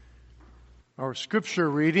Our scripture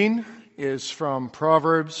reading is from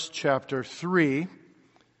Proverbs chapter 3,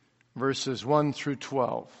 verses 1 through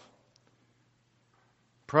 12.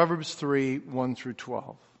 Proverbs 3, 1 through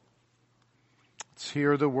 12. Let's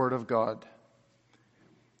hear the word of God.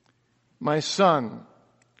 My son,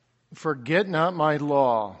 forget not my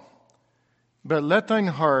law, but let thine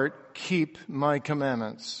heart keep my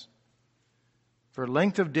commandments. For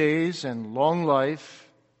length of days and long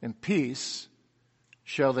life and peace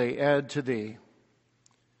shall they add to thee.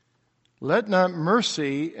 Let not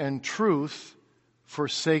mercy and truth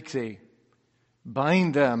forsake thee.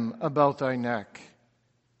 Bind them about thy neck.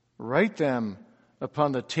 Write them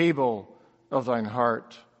upon the table of thine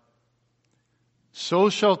heart. So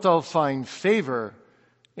shalt thou find favor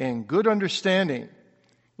and good understanding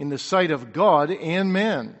in the sight of God and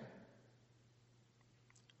man.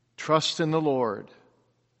 Trust in the Lord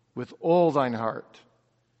with all thine heart,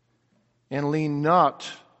 and lean not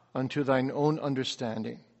unto thine own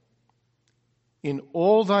understanding. In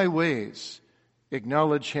all thy ways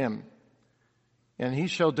acknowledge him, and he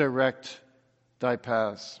shall direct thy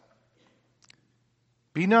paths.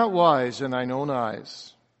 Be not wise in thine own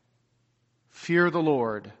eyes. Fear the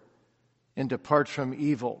Lord, and depart from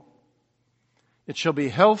evil. It shall be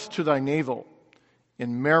health to thy navel,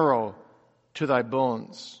 and marrow to thy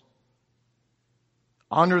bones.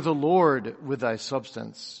 Honor the Lord with thy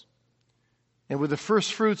substance, and with the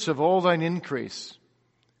first fruits of all thine increase.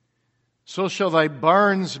 So shall thy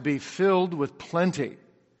barns be filled with plenty,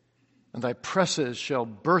 and thy presses shall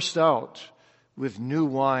burst out with new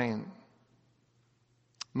wine.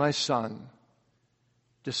 My son,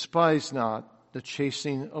 despise not the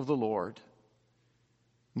chastening of the Lord,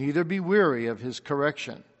 neither be weary of his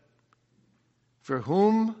correction. For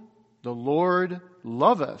whom the Lord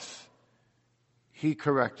loveth, he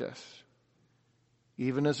correcteth,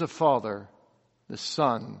 even as a father the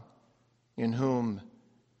son in whom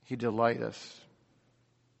he delighteth.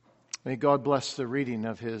 May God bless the reading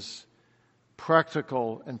of his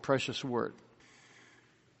practical and precious word.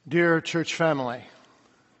 Dear church family,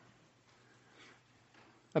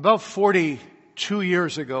 about 42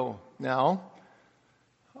 years ago now,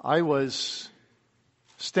 I was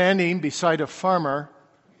standing beside a farmer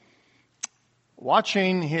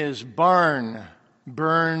watching his barn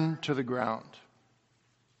burn to the ground.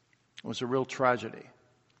 It was a real tragedy.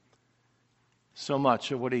 So much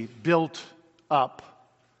of what he built up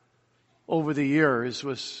over the years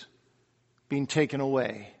was being taken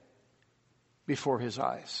away before his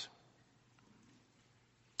eyes.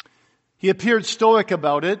 He appeared stoic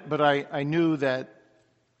about it, but I knew that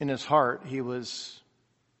in his heart he was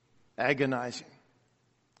agonizing.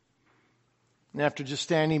 And after just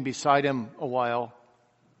standing beside him a while,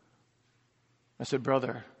 I said,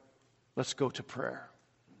 "Brother, let's go to prayer."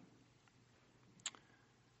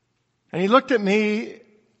 And he looked at me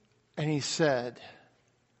and he said,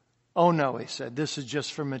 "Oh no," he said, "this is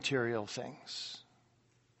just for material things.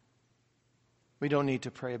 We don't need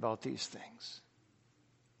to pray about these things."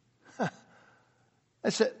 I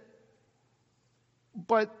said,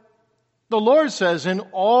 "But the Lord says, in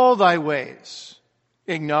all thy ways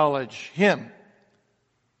acknowledge him,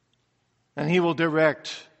 and he will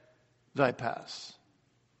direct thy paths."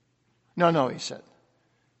 No, he said,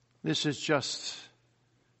 "This is just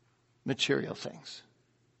material things."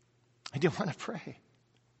 I didn't want to pray.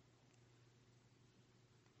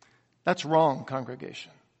 That's wrong,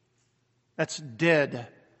 congregation. That's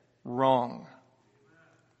dead wrong.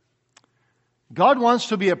 God wants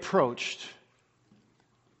to be approached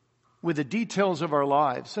with the details of our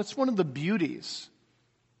lives. That's one of the beauties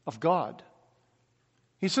of God.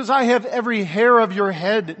 He says, "I have every hair of your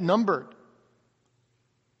head numbered."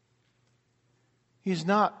 He's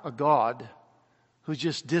not a God who's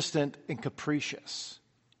just distant and capricious.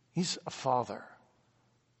 He's a father.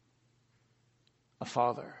 A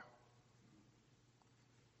father.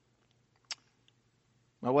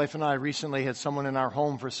 My wife and I recently had someone in our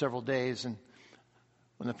home for several days, and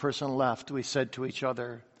when the person left, we said to each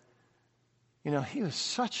other, he was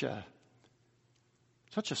such a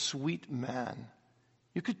sweet man.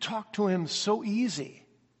 You could talk to him so easy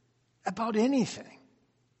about anything.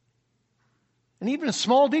 And even in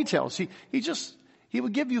small details, he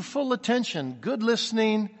would give you full attention, good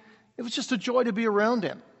listening. It was just a joy to be around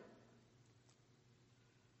him.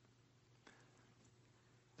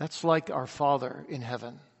 That's like our Father in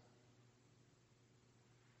heaven.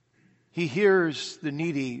 He hears the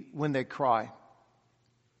needy when they cry.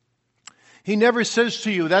 He never says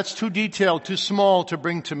to you, "That's too detailed, too small to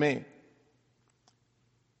bring to me."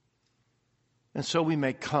 And so we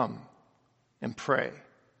may come and pray.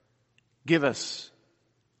 Give us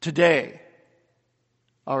today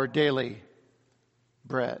our daily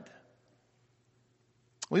bread.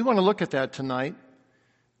 We want to look at that tonight,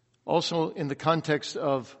 also in the context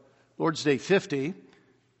of Lord's Day 50.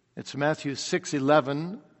 It's Matthew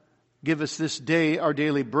 6:11. Give us this day our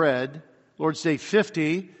daily bread. Lord's Day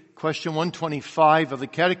 50, question 125 of the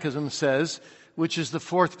Catechism says, which is the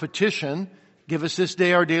fourth petition, give us this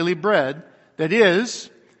day our daily bread. That is,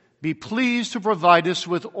 be pleased to provide us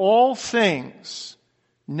with all things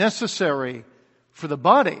necessary for the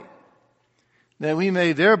body, that we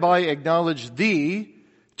may thereby acknowledge Thee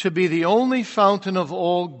to be the only fountain of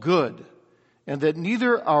all good, and that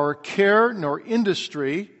neither our care nor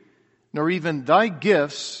industry, nor even Thy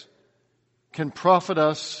gifts, can profit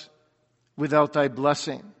us without Thy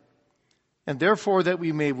blessing, and therefore that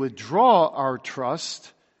we may withdraw our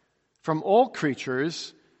trust from all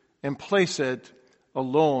creatures and place it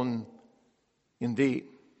alone in Thee.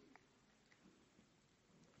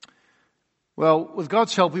 Well, with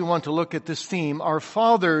God's help, we want to look at this theme, our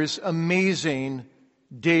Father's amazing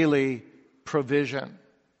daily provision.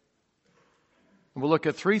 And we'll look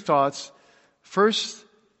at three thoughts. First,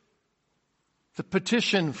 the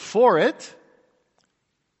petition for it.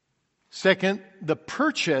 Second, the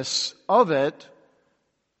purchase of it.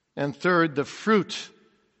 And third, the fruit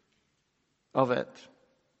of it.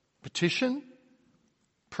 Petition,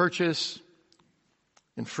 purchase,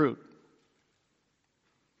 and fruit.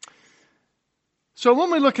 So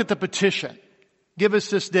when we look at the petition, give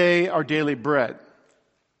us this day our daily bread,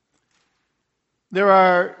 there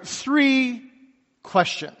are three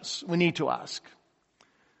questions we need to ask.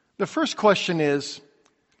 The first question is,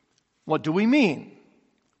 what do we mean?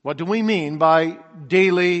 What do we mean by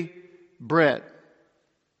daily bread?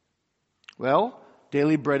 Well,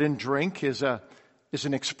 daily bread and drink is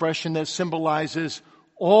an expression that symbolizes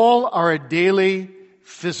all our daily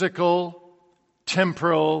physical,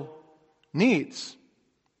 temporal needs.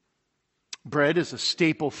 Bread is a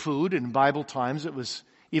staple food. In Bible times, it was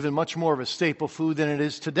even much more of a staple food than it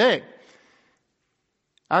is today.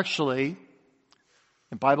 Actually,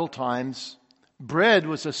 in Bible times, bread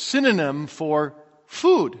was a synonym for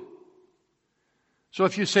food. So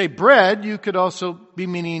if you say bread, you could also be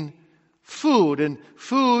meaning food. And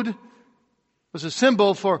food was a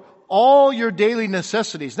symbol for all your daily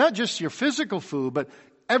necessities, not just your physical food, but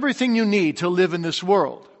everything you need to live in this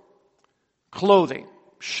world. Clothing,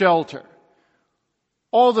 shelter,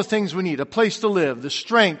 all the things we need, a place to live, the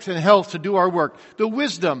strength and health to do our work, the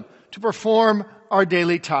wisdom to perform our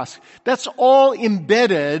daily tasks. That's all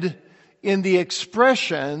embedded in the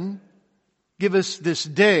expression, give us this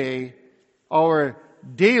day our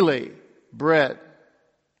daily bread.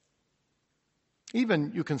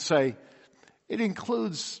 Even you can say it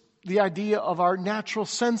includes the idea of our natural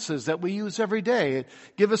senses that we use every day.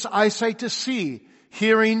 Give us eyesight to see,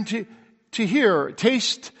 hearing to hear,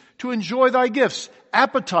 taste to enjoy Thy gifts,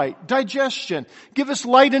 appetite, digestion. Give us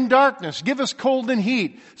light and darkness. Give us cold and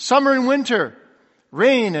heat, summer and winter,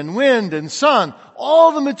 rain and wind and sun.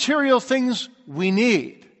 All the material things we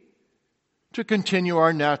need to continue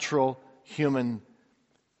our natural human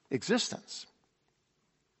existence.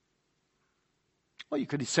 Well, you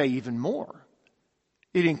could say even more.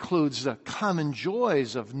 It includes the common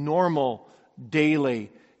joys of normal,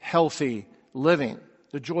 daily, healthy living,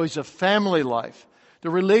 the joys of family life, the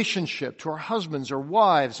relationship to our husbands or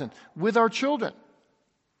wives and with our children.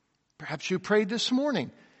 Perhaps you prayed this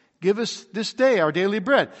morning, give us this day our daily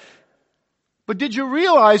bread. But did you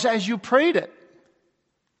realize as you prayed it,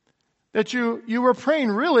 that you were praying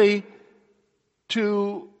really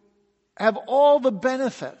to have all the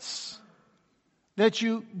benefits that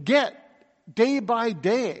you get day by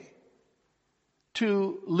day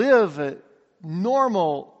to live a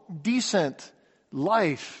normal, decent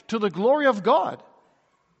life to the glory of God?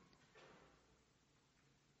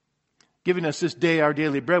 Giving us this day our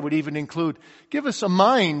daily bread would even include, give us a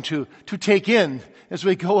mind to take in as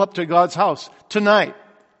we go up to God's house tonight.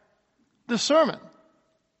 The sermon.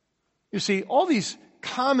 You see, all these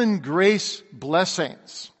common grace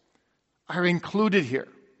blessings are included here.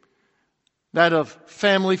 That of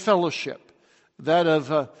family fellowship, that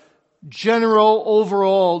of general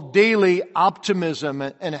overall daily optimism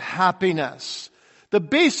and happiness. The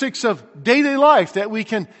basics of daily life, that we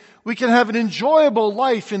can have an enjoyable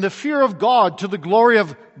life in the fear of God to the glory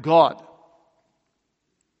of God.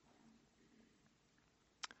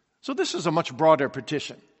 So this is a much broader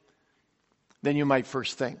petition than you might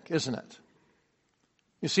first think, isn't it?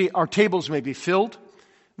 You see, our tables may be filled.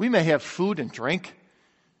 We may have food and drink.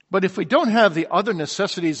 But if we don't have the other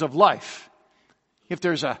necessities of life, if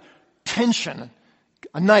there's a tension,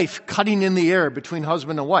 a knife cutting in the air between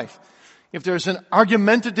husband and wife, if there's an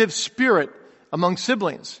argumentative spirit among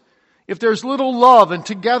siblings, if there's little love and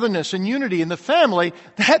togetherness and unity in the family,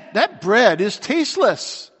 that bread is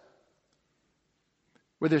tasteless.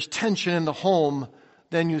 Where there's tension in the home,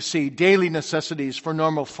 then you see daily necessities for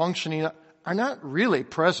normal functioning are not really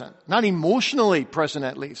present, not emotionally present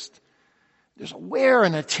at least. There's a wear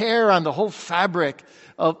and a tear on the whole fabric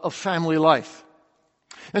of family life.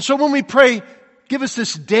 And so when we pray, give us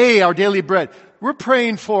this day our daily bread, we're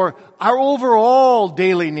praying for our overall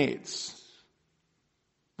daily needs.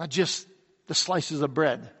 Not just the slices of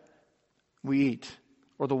bread we eat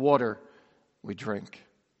or the water we drink.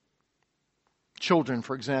 Children,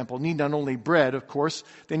 for example, need not only bread, of course,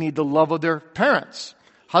 they need the love of their parents.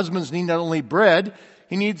 Husbands need not only bread,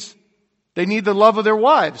 they need the love of their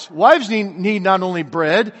wives. Wives need not only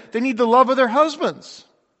bread, they need the love of their husbands.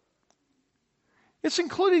 It's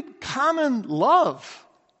including common love.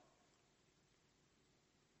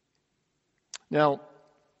 Now,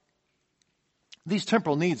 these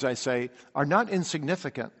temporal needs, I say, are not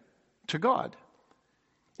insignificant to God.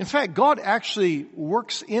 In fact, God actually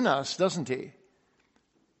works in us, doesn't He?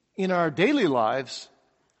 In our daily lives,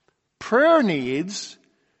 prayer needs,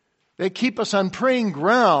 they keep us on praying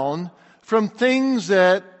ground from things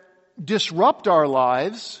that disrupt our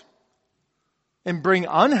lives and bring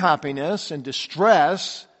unhappiness and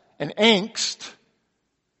distress and angst.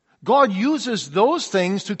 God uses those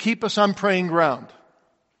things to keep us on praying ground.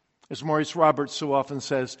 As Maurice Roberts so often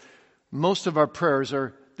says, most of our prayers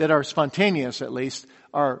that are spontaneous at least,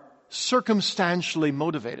 are circumstantially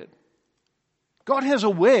motivated. God has a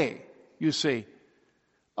way, you see,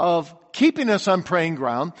 of keeping us on praying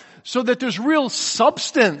ground so that there's real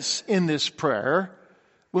substance in this prayer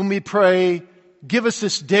when we pray, give us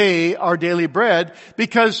this day our daily bread,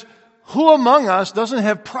 because who among us doesn't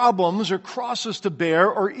have problems or crosses to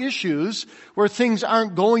bear or issues where things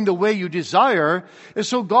aren't going the way you desire? And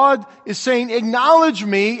so God is saying, acknowledge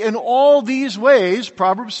me in all these ways,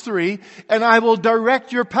 Proverbs 3, and I will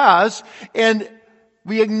direct your paths. And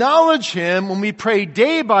we acknowledge Him when we pray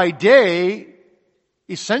day by day,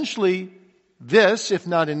 essentially this, if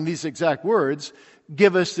not in these exact words,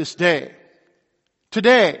 give us this day.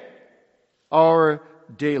 Today, our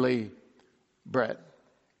daily bread.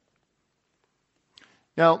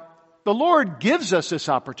 Now, the Lord gives us this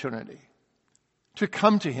opportunity to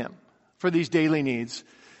come to Him for these daily needs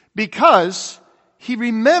because He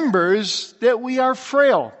remembers that we are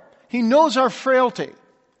frail. He knows our frailty.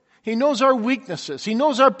 He knows our weaknesses. He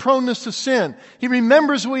knows our proneness to sin. He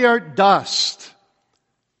remembers we are dust.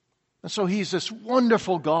 And so He's this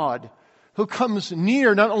wonderful God who comes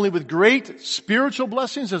near not only with great spiritual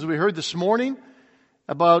blessings, as we heard this morning,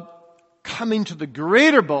 about coming to the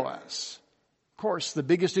greater Boaz. Of course, the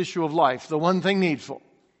biggest issue of life, the one thing needful,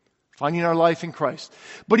 finding our life in Christ.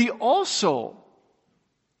 But He also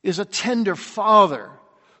is a tender Father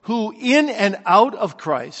who in and out of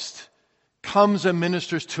Christ comes and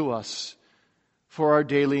ministers to us for our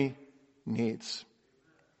daily needs.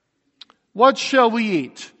 What shall we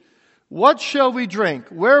eat? What shall we drink?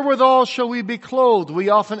 Wherewithal shall we be clothed? We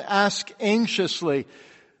often ask anxiously.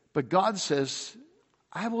 But God says,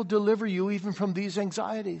 I will deliver you even from these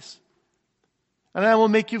anxieties. And I will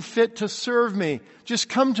make you fit to serve me. Just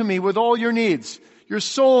come to me with all your needs, your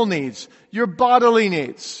soul needs, your bodily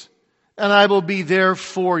needs. And I will be there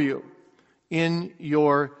for you in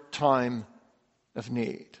your time of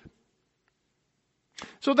need.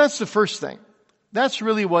 So that's the first thing. That's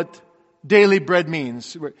really what daily bread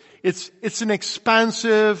means. It's an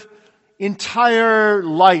expansive, entire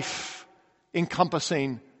life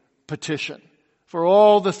encompassing petition for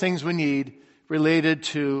all the things we need related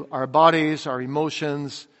to our bodies, our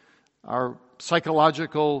emotions, our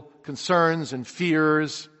psychological concerns and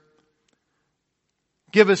fears.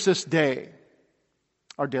 Give us this day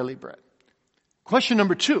our daily bread. Question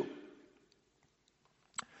number 2.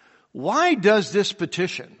 Why does this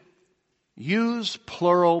petition use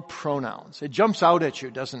plural pronouns? It jumps out at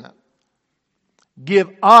you, doesn't it? Give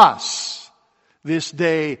us this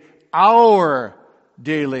day our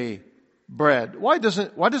daily bread. Why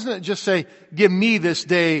doesn't it just say, give me this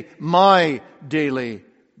day my daily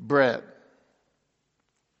bread?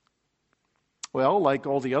 Well, like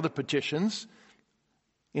all the other petitions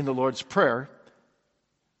in the Lord's Prayer,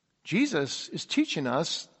 Jesus is teaching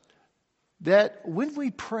us that when we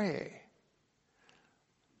pray,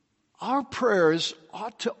 our prayers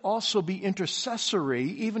ought to also be intercessory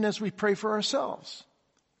even as we pray for ourselves.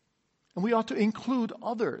 And we ought to include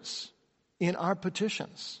others in our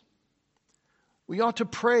petitions. We ought to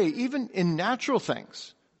pray even in natural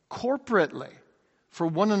things, corporately, for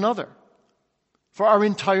one another, for our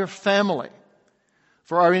entire family,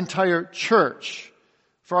 for our entire church,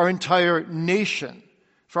 for our entire nation,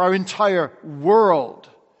 for our entire world.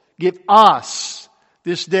 Give us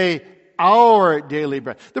this day our daily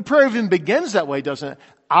bread. The prayer even begins that way, doesn't it?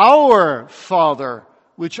 Our Father,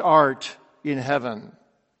 which art in heaven.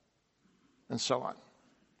 And so on.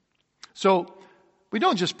 So, we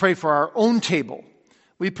don't just pray for our own table.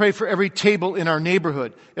 We pray for every table in our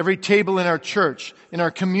neighborhood, every table in our church, in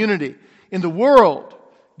our community, in the world.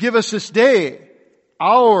 Give us this day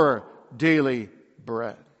our daily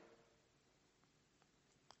bread.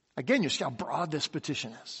 Again, you see how broad this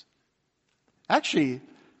petition is. Actually,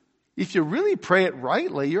 if you really pray it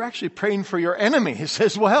rightly, you're actually praying for your enemies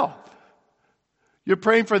as well. You're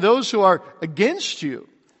praying for those who are against you.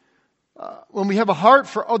 When we have a heart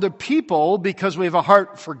for other people because we have a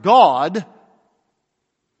heart for God,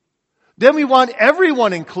 then we want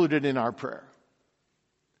everyone included in our prayer.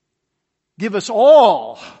 Give us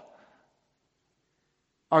all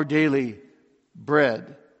our daily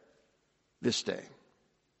bread this day.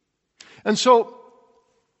 And so,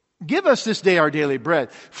 give us this day our daily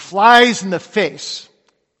bread flies in the face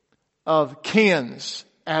of Cain's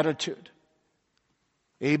attitude.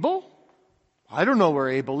 Abel? I don't know where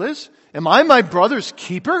Abel is. Am I my brother's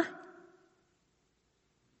keeper?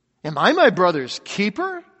 Am I my brother's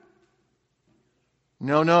keeper?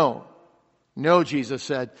 No, no. No, Jesus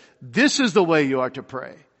said, this is the way you are to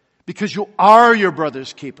pray, because you are your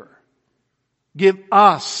brother's keeper. Give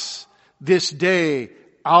us this day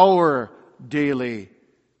our daily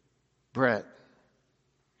bread.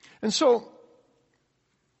 And so,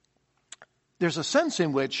 there's a sense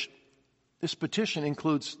in which this petition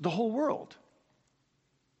includes the whole world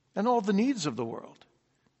and all the needs of the world,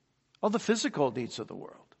 all the physical needs of the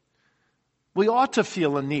world. We ought to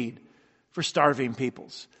feel a need for starving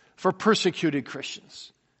peoples, for persecuted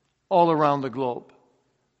Christians all around the globe.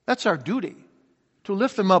 That's our duty, to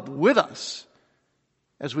lift them up with us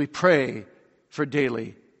as we pray for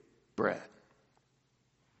daily bread.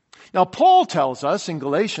 Now, Paul tells us in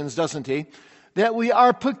Galatians, doesn't he, that we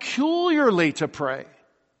are peculiarly to pray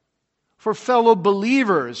for fellow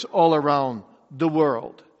believers all around the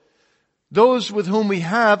world, those with whom we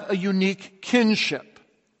have a unique kinship.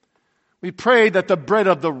 We pray that the bread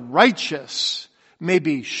of the righteous may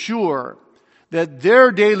be sure, that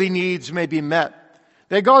their daily needs may be met,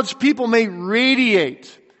 that God's people may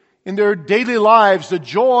radiate in their daily lives the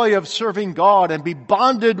joy of serving God and be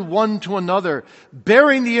bonded one to another,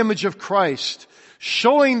 bearing the image of Christ,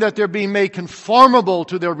 showing that they're being made conformable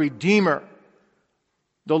to their Redeemer,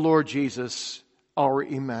 the Lord Jesus, our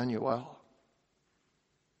Emmanuel.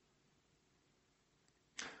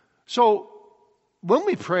 So, when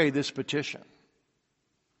we pray this petition,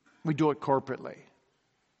 we do it corporately,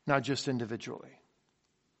 not just individually.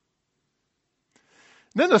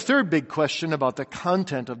 Then the third big question about the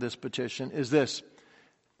content of this petition is this: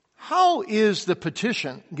 how is the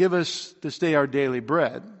petition, give us this day our daily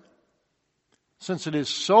bread, since it is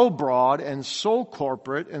so broad and so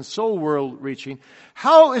corporate and so world-reaching,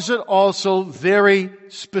 how is it also very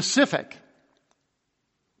specific?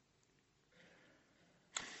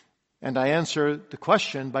 And I answer the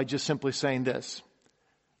question by just simply saying this: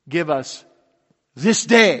 give us this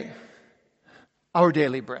day our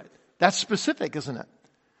daily bread. That's specific, isn't it?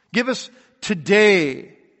 Give us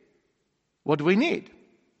today what do we need.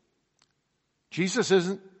 Jesus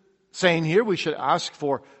isn't saying here we should ask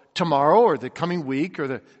for tomorrow or the coming week or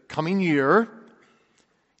the coming year.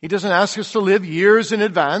 He doesn't ask us to live years in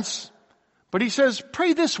advance, but he says,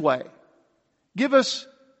 pray this way. Give us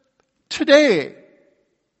today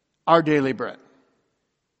our daily bread.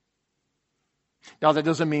 Now, that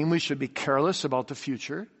doesn't mean we should be careless about the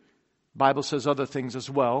future. The Bible says other things as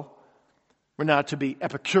well. We're not to be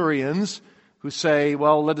Epicureans who say,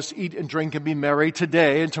 well, let us eat and drink and be merry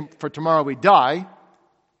today, and for tomorrow we die.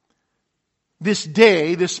 This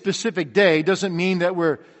day, this specific day, doesn't mean that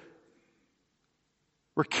we're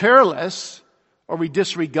careless or we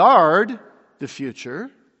disregard the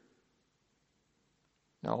future.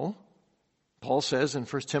 No. Paul says in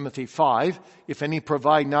 1 Timothy 5, if any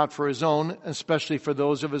provide not for his own, especially for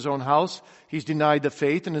those of his own house, he's denied the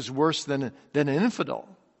faith and is worse than an infidel.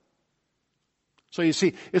 So you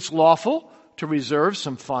see, it's lawful to reserve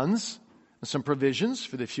some funds and some provisions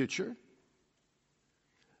for the future.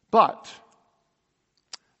 But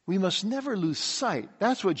we must never lose sight.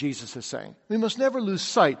 That's what Jesus is saying. We must never lose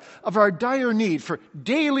sight of our dire need for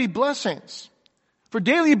daily blessings. For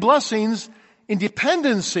daily blessings in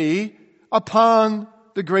dependency upon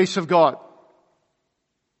the grace of God.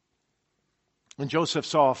 When Joseph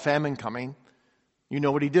saw a famine coming, you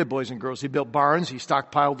know what he did, boys and girls. He built barns, he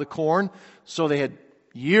stockpiled the corn, so they had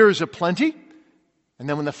years of plenty. And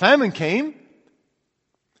then when the famine came,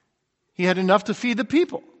 He had enough to feed the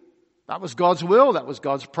people. That was God's will, that was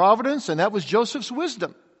God's providence, and that was Joseph's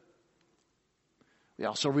wisdom. We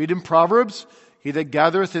also read in Proverbs, he that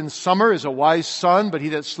gathereth in summer is a wise son, but he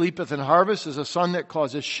that sleepeth in harvest is a son that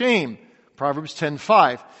causes shame. Proverbs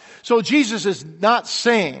 10:5. So Jesus is not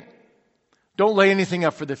saying, don't lay anything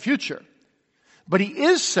up for the future. But he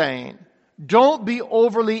is saying, don't be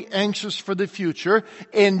overly anxious for the future,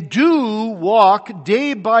 and do walk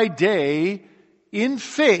day by day in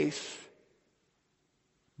faith,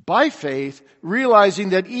 by faith, realizing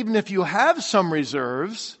that even if you have some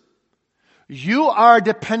reserves, you are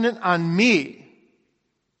dependent on me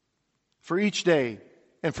for each day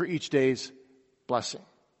and for each day's blessing.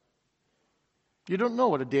 You don't know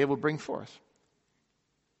what a day will bring forth.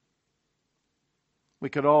 We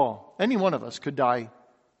could all, any one of us could die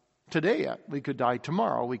today yet. We could die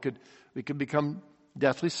tomorrow. We could become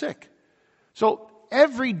deathly sick. So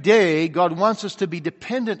every day God wants us to be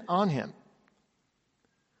dependent on Him.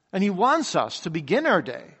 And He wants us to begin our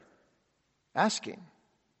day asking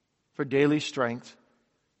for daily strength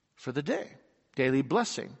for the day, daily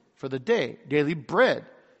blessing for the day, daily bread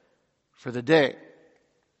for the day.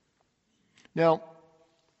 Now,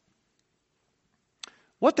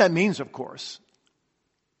 what that means, of course,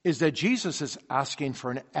 is that Jesus is asking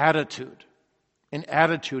for an attitude in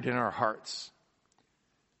our hearts.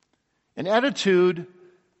 An attitude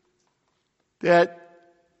that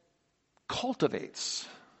cultivates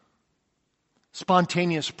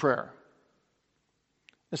spontaneous prayer.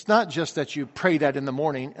 It's not just that you pray that in the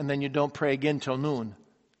morning and then you don't pray again till noon.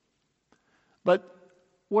 But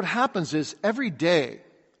what happens is every day,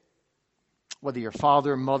 whether you're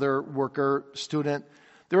father, mother, worker, student,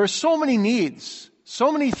 there are so many needs,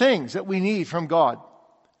 so many things that we need from God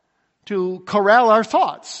to corral our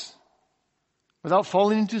thoughts without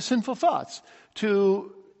falling into sinful thoughts,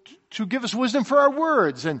 to give us wisdom for our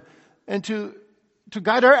words and to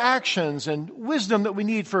guide our actions and wisdom that we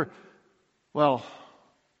need for, well,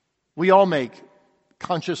 we all make,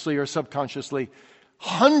 consciously or subconsciously,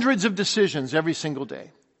 hundreds of decisions every single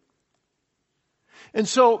day. And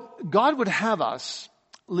so God would have us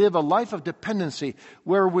live a life of dependency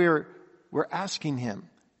where we're asking Him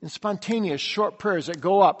in spontaneous short prayers that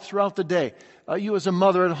go up throughout the day. You as a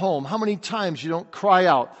mother at home, how many times you don't cry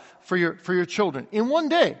out for your children in one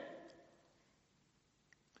day?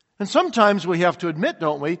 And sometimes we have to admit,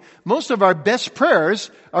 don't we, most of our best prayers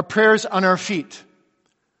are prayers on our feet.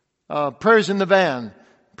 Prayers in the van,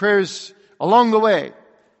 prayers along the way,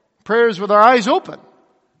 prayers with our eyes open,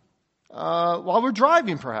 while we're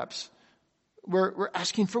driving perhaps. We're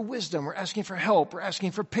asking for wisdom, we're asking for help, we're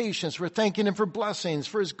asking for patience, we're thanking Him for blessings,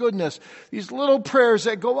 for His goodness. These little prayers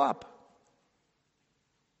that go up.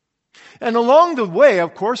 And along the way,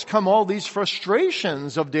 of course, come all these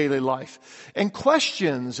frustrations of daily life, and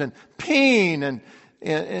questions, and pain,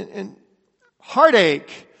 and heartache,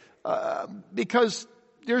 because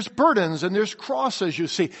there's burdens and there's crosses, you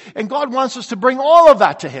see. And God wants us to bring all of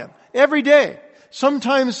that to Him every day.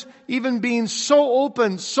 Sometimes even being so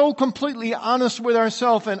open, so completely honest with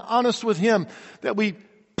ourselves and honest with Him that we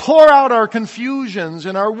pour out our confusions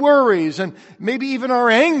and our worries and maybe even our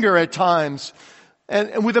anger at times.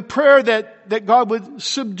 And with a prayer that God would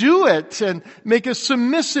subdue it and make us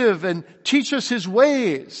submissive and teach us His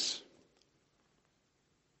ways.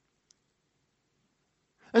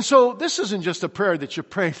 And so this isn't just a prayer that you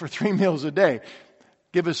pray for 3 meals a day.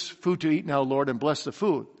 Give us food to eat now, Lord, and bless the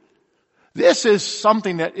food. This is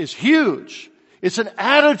something that is huge. It's an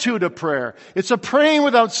attitude of prayer. It's a praying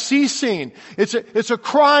without ceasing. It's a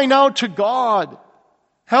crying out to God.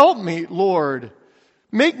 Help me, Lord.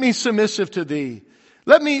 Make me submissive to Thee.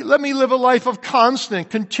 Let me live a life of constant,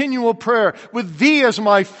 continual prayer with Thee as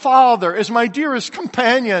my Father, as my dearest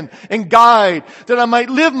companion and guide, that I might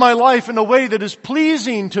live my life in a way that is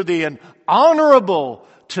pleasing to Thee and honorable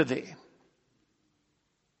to Thee.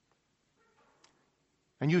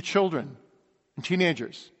 And you children and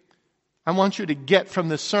teenagers, I want you to get from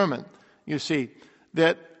this sermon, you see,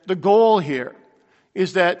 that the goal here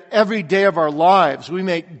is that every day of our lives we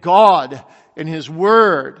make God and His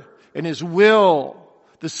Word and His will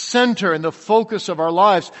the center and the focus of our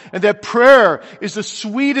lives, and that prayer is the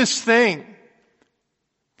sweetest thing,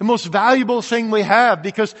 the most valuable thing we have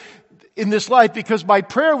in this life, because by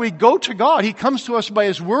prayer we go to God. He comes to us by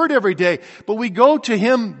His Word every day, but we go to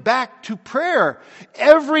Him back to prayer.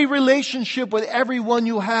 Every relationship with everyone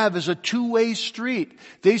you have is a two-way street.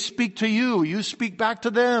 They speak to you, you speak back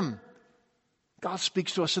to them. God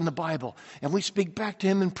speaks to us in the Bible, and we speak back to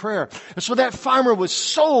Him in prayer. And so that farmer was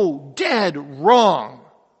so dead wrong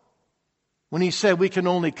when he said we can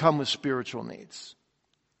only come with spiritual needs.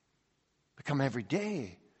 We come every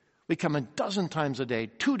day. We come a dozen times a day,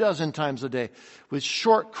 24 times a day, with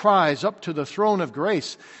short cries up to the throne of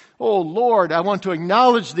grace. Oh Lord, I want to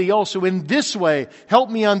acknowledge Thee also in this way. Help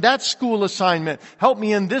me on that school assignment. Help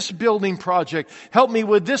me in this building project. Help me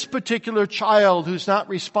with this particular child who's not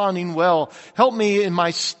responding well. Help me in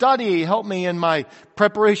my study. Help me in my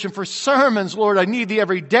preparation for sermons. Lord, I need Thee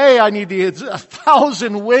every day. I need Thee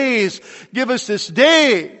 1,000 ways. Give us this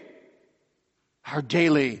day our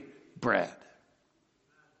daily bread.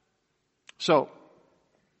 So,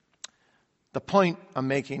 the point I'm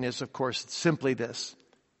making is, of course, simply this.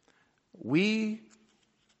 We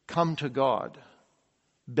come to God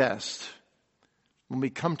best when we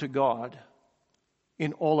come to God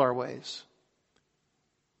in all our ways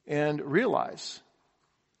and realize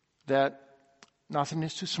that nothing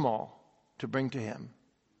is too small to bring to Him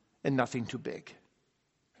and nothing too big.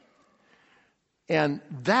 And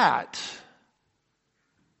that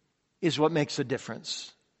is what makes the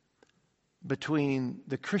difference between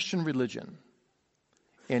the Christian religion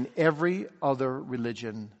and every other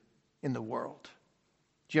religion in the world.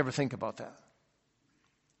 Do you ever think about that?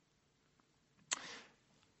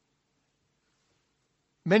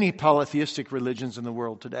 Many polytheistic religions in the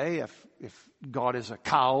world today, if God is a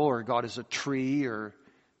cow or God is a tree, or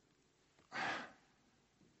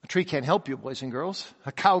a tree can't help you, boys and girls.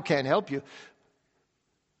 A cow can't help you.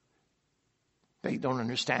 They don't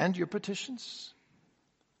understand your petitions.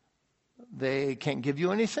 They can't give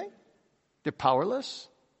you anything. They're powerless.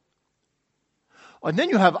 And then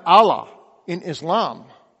you have Allah in Islam.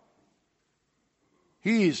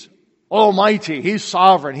 He's almighty. He's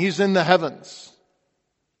sovereign. He's in the heavens.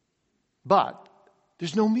 But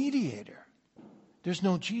there's no mediator. There's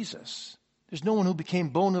no Jesus. There's no one who became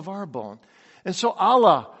bone of our bone. And so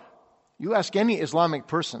Allah, you ask any Islamic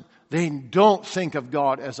person, they don't think of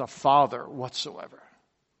God as a father whatsoever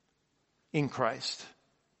in Christ.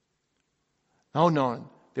 No.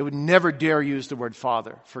 They would never dare use the word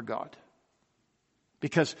father for God.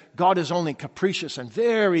 Because God is only capricious and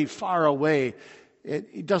very far away.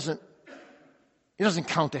 It doesn't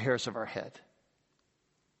count the hairs of our head.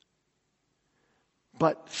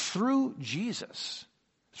 But through Jesus,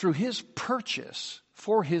 through His purchase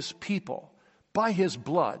for His people, by His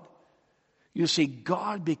blood, you see,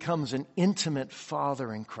 God becomes an intimate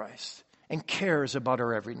Father in Christ and cares about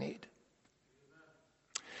our every need.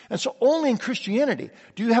 And so only in Christianity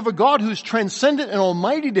do you have a God who's transcendent and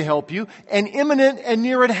almighty to help you, and imminent and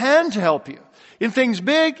near at hand to help you. In things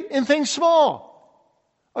big, in things small.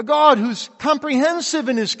 A God who's comprehensive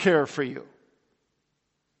in His care for you.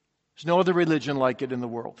 There's no other religion like it in the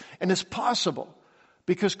world. And it's possible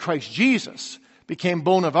because Christ Jesus became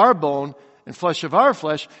bone of our bone and flesh of our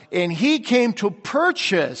flesh, and He came to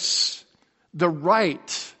purchase the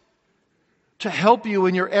right to help you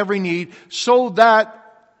in your every need, so that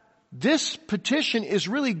this petition is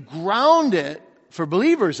really grounded, for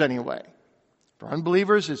believers anyway. For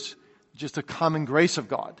unbelievers, it's just a common grace of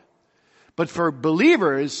God. But for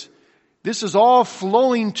believers, this is all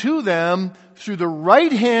flowing to them through the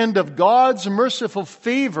right hand of God's merciful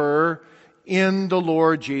favor in the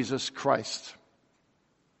Lord Jesus Christ.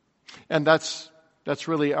 And that's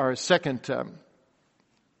really our second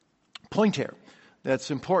point here.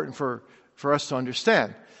 That's important for us to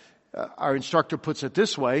understand. Our instructor puts it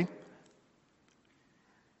this way.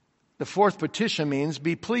 The fourth petition means,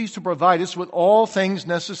 be pleased to provide us with all things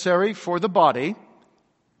necessary for the body,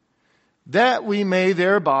 that we may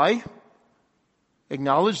thereby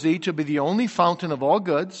acknowledge Thee to be the only fountain of all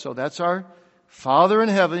good. So that's our Father in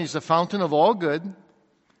heaven. He's the fountain of all good.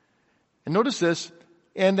 And notice this,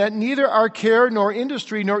 and that neither our care nor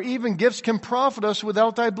industry nor even gifts can profit us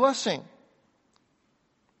without Thy blessing.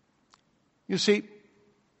 You see,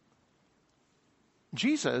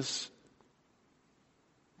 Jesus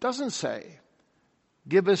doesn't say,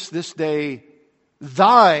 give us this day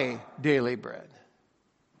Thy daily bread,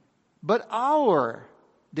 but our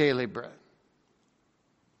daily bread.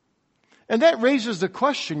 And that raises the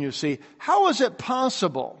question, you see, how is it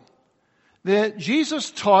possible that Jesus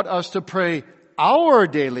taught us to pray our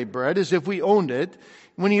daily bread as if we owned it,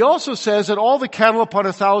 when He also says that all the cattle upon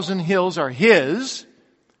 1,000 hills are His?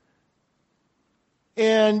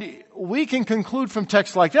 And we can conclude from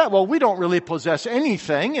texts like that, well, we don't really possess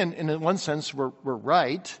anything, and in one sense we're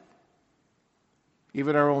right.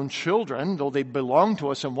 Even our own children, though they belong to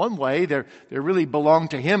us in one way, they really belong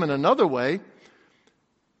to Him in another way.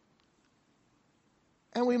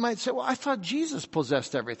 And we might say, well, I thought Jesus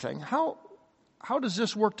possessed everything. How does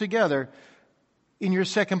this work together in your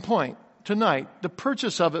second point tonight? The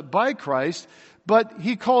purchase of it by Christ, but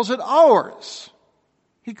He calls it ours.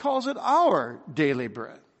 He calls it our daily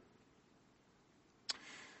bread.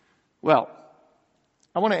 Well,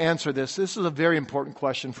 I want to answer this. This is a very important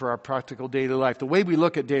question for our practical daily life, the way we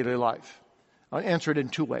look at daily life. I'll answer it in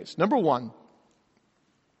two ways. Number one,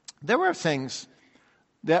 there are things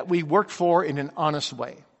that we work for in an honest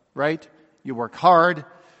way, right? You work hard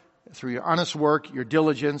through your honest work, your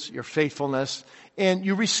diligence, your faithfulness, and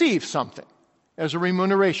you receive something as a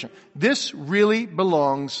remuneration. This really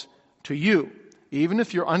belongs to you. Even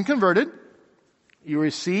if you're unconverted, you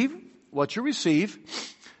receive what you receive,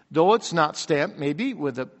 though it's not stamped maybe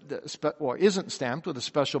with or isn't stamped with a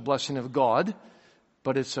special blessing of God,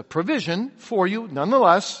 but it's a provision for you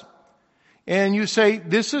nonetheless. And you say,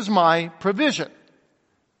 this is my provision.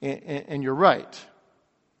 And you're right.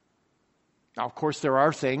 Now, of course, there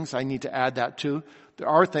are things, I need to add that too, there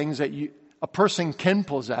are things that a person can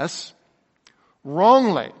possess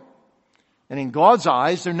wrongly. And in God's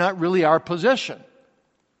eyes, they're not really our possession.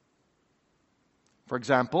 For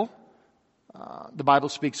example, the Bible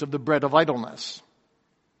speaks of the bread of idleness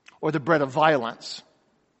or the bread of violence.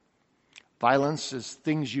 Violence is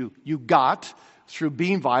things you got through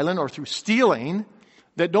being violent or through stealing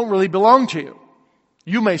that don't really belong to you.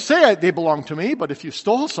 You may say they belong to me, but if you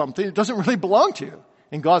stole something, it doesn't really belong to you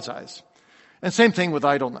in God's eyes. And same thing with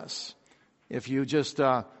idleness. If you just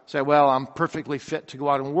say, well, I'm perfectly fit to go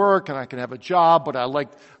out and work and I can have a job, but I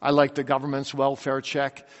like the government's welfare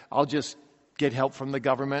check. I'll just get help from the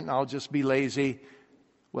government and I'll just be lazy.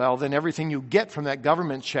 Well, then everything you get from that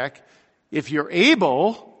government check, if you're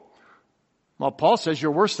able, well, Paul says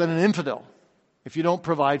you're worse than an infidel. If you don't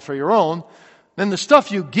provide for your own, then the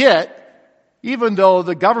stuff you get, even though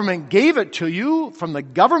the government gave it to you from the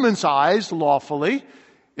government's eyes lawfully,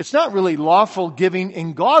 it's not really lawful giving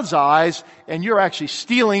in God's eyes, and you're actually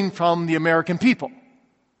stealing from the American people.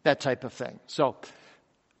 That type of thing.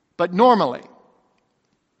 But normally,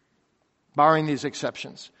 barring these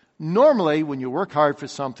exceptions, normally when you work hard for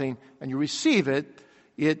something and you receive it,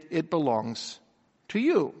 it belongs to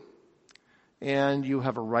you. And you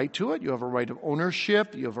have a right to it. You have a right of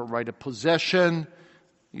ownership. You have a right of possession.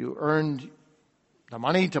 You earned the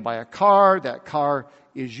money to buy a car. That car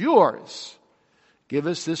is yours. Give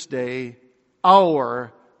us this day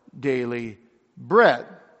our daily bread.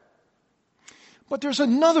 But there's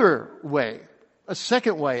another way, a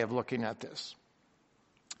second way of looking at this.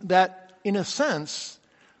 That, in a sense,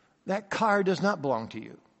 that car does not belong to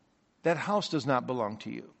you. That house does not belong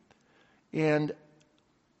to you. And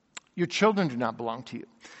your children do not belong to you.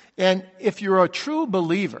 And if you're a true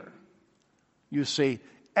believer, you say,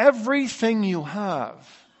 everything you have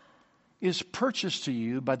is purchased to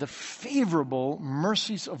you by the favorable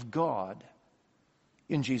mercies of God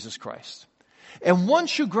in Jesus Christ. And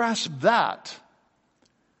once you grasp that,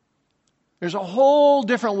 there's a whole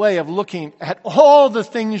different way of looking at all the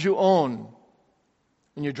things you own.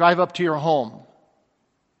 When you drive up to your home,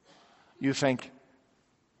 you think,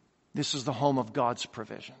 this is the home of God's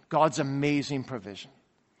provision, God's amazing provision.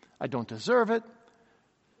 I don't deserve it.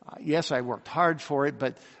 Yes, I worked hard for it,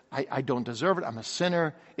 but I don't deserve it. I'm a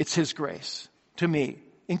sinner. It's His grace to me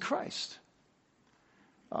in Christ.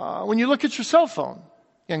 When you look at your cell phone,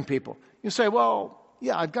 young people, you say, well,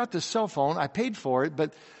 yeah, I've got this cell phone. I paid for it,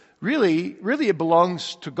 but really it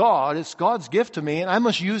belongs to God. It's God's gift to me, and I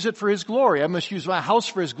must use it for His glory. I must use my house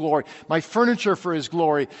for His glory, my furniture for His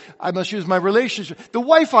glory. I must use my relationship. The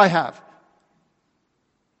wife I have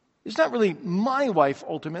is not really my wife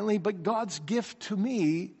ultimately, but God's gift to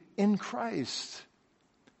me in Christ.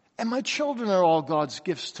 And my children are all God's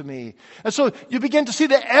gifts to me. And so you begin to see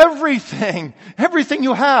that everything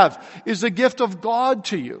you have is a gift of God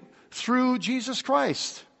to you through Jesus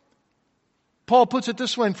Christ. Paul puts it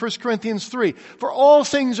this way in 1 Corinthians 3. For all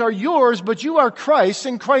things are yours, but you are Christ's,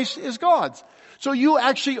 and Christ is God's. So you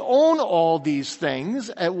actually own all these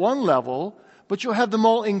things at one level, but you have them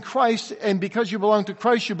all in Christ, and because you belong to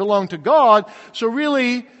Christ, you belong to God. So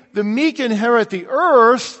really, the meek inherit the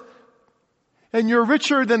earth, and you're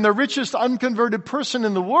richer than the richest unconverted person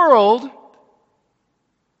in the world.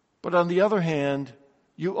 But on the other hand,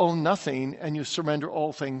 you own nothing, and you surrender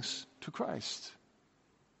all things to Christ.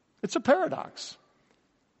 It's a paradox,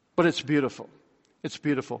 but it's beautiful. It's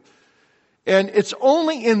beautiful. And it's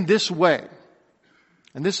only in this way,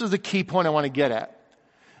 and this is the key point I want to get at,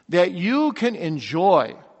 that you can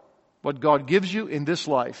enjoy what God gives you in this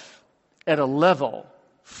life at a level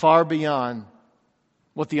far beyond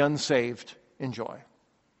what the unsaved enjoy.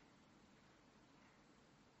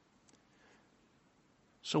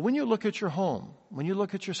 So when you look at your home, when you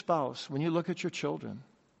look at your spouse, when you look at your children,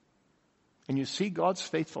 and you see God's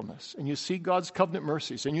faithfulness, and you see God's covenant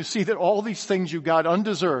mercies, and you see that all these things you got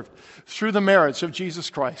undeserved through the merits of Jesus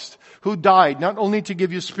Christ, who died not only to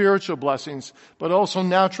give you spiritual blessings, but also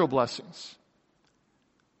natural blessings,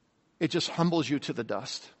 it just humbles you to the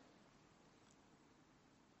dust.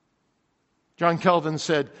 John Calvin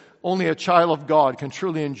said, only a child of God can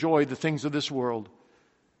truly enjoy the things of this world,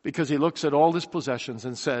 because he looks at all his possessions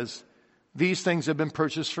and says, these things have been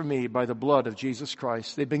purchased for me by the blood of Jesus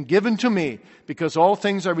Christ. They've been given to me because all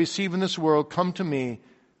things I receive in this world come to me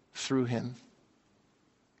through him.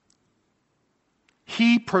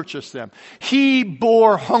 He purchased them. He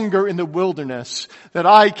bore hunger in the wilderness that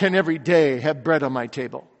I can every day have bread on my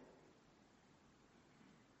table.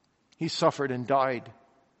 He suffered and died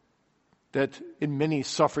that in many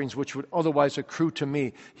sufferings which would otherwise accrue to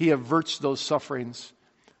me, he averts those sufferings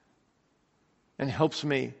and helps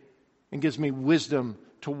me and gives me wisdom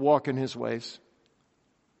to walk in his ways.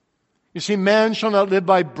 You see, man shall not live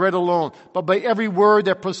by bread alone, but by every word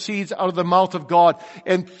that proceeds out of the mouth of God.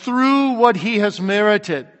 And through what he has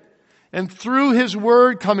merited, and through his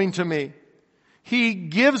word coming to me, he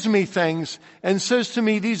gives me things and says to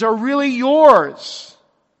me, these are really yours.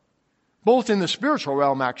 Both in the spiritual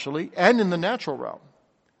realm, actually, and in the natural realm.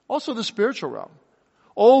 Also the spiritual realm.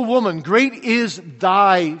 O woman, great is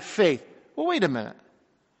thy faith. Well, wait a minute.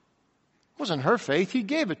 It wasn't her faith. He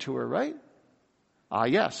gave it to her, right?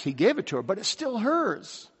 Yes, he gave it to her, but it's still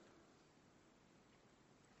hers.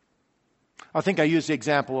 I think I used the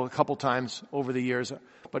example a couple times over the years,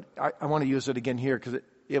 but I want to use it again here because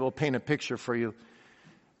it will paint a picture for you.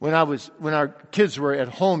 When our kids were at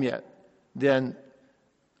home yet, then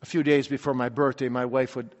a few days before my birthday, my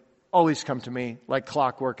wife would always come to me like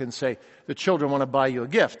clockwork and say, the children want to buy you a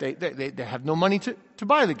gift. They have no money to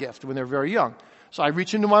buy the gift when they're very young. So I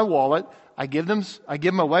reach into my wallet, I give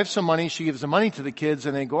my wife some money, she gives the money to the kids,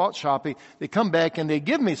 and they go out shopping. They come back and they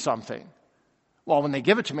give me something. Well, when they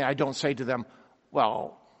give it to me, I don't say to them,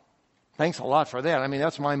 well, thanks a lot for that. I mean,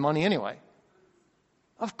 that's my money anyway.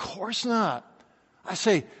 Of course not. I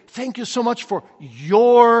say, thank you so much for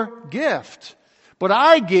your gift. But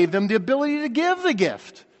I gave them the ability to give the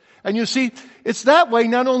gift. And you see, it's that way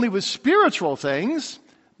not only with spiritual things,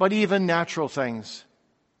 but even natural things.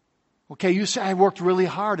 Okay, you say, I worked really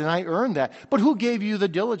hard and I earned that. But who gave you the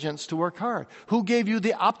diligence to work hard? Who gave you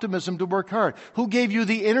the optimism to work hard? Who gave you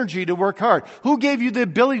the energy to work hard? Who gave you the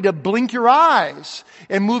ability to blink your eyes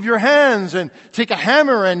and move your hands and take a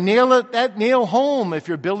hammer and nail that nail home if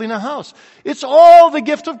you're building a house? It's all the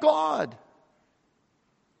gift of God.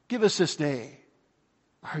 Give us this day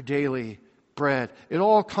our daily bread. It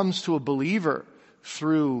all comes to a believer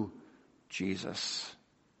through Jesus.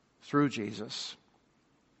 Through Jesus.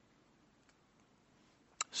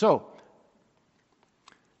 So,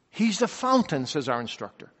 he's the fountain, says our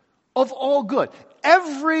instructor, of all good.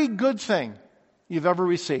 Every good thing you've ever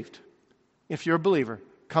received, if you're a believer,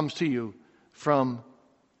 comes to you from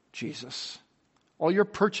Jesus. All your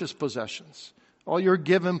purchased possessions, all your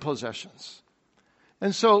given possessions.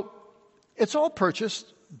 And so, it's all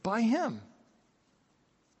purchased by him.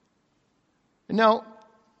 Now,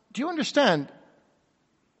 do you understand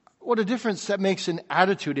what a difference that makes in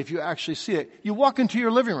attitude if you actually see it? You walk into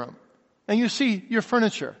your living room and you see your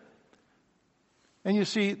furniture and you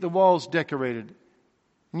see the walls decorated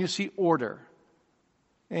and you see order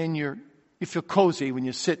and you feel cozy when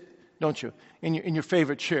you sit, don't you, in your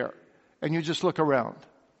favorite chair, and you just look around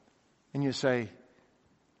and you say,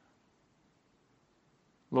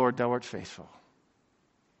 Lord, thou art faithful.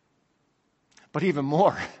 But even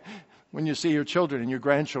more, when you see your children and your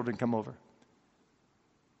grandchildren come over,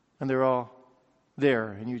 and they're all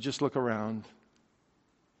there, and you just look around,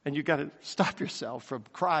 and you got to stop yourself from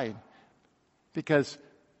crying, because,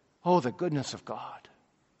 oh, the goodness of God.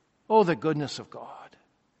 Oh, the goodness of God.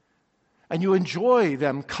 And you enjoy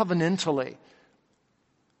them covenantally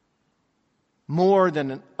more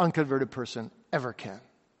than an unconverted person ever can.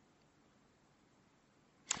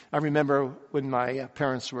 I remember when my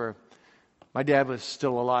dad was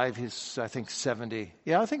still alive. He's, I think, 70.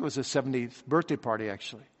 Yeah, I think it was his 70th birthday party,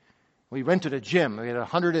 actually. We rented a gym. We had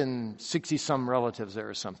 160-some relatives there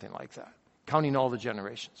or something like that, counting all the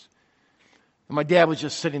generations. And my dad was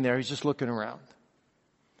just sitting there. He's just looking around.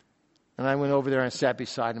 And I went over there and I sat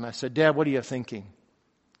beside him. I said, Dad, what are you thinking?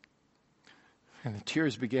 And the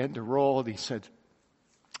tears began to roll. And he said,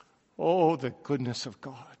 oh, the goodness of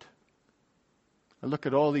God. I look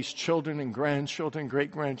at all these children and grandchildren,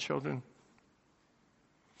 great-grandchildren.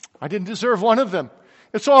 I didn't deserve one of them.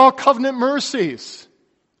 It's all covenant mercies.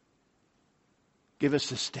 Give us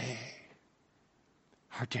this day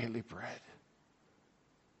our daily bread.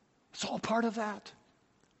 It's all part of that.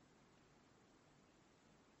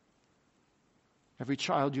 every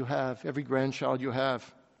child you have, every grandchild you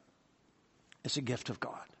have is a gift of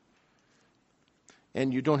God.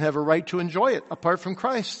 And you don't have a right to enjoy it apart from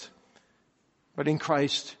Christ. But in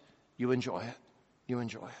Christ, you enjoy it. You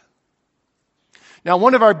enjoy it. Now,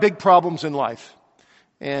 one of our big problems in life,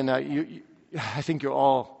 and I think you'll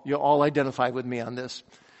all identify with me on this,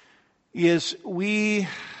 is we're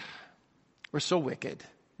so wicked.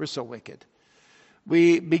 We're so wicked.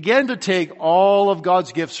 We begin to take all of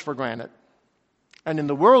God's gifts for granted. And in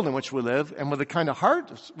the world in which we live, and with the kind of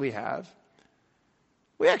heart we have,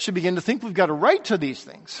 we actually begin to think we've got a right to these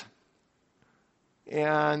things.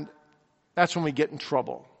 And that's when we get in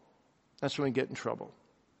trouble. That's when we get in trouble.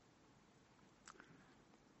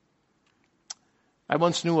 I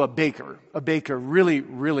once knew a baker really,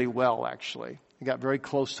 really well, actually. I got very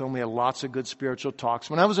close to him. We had lots of good spiritual talks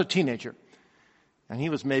when I was a teenager. And he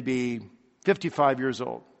was maybe 55 years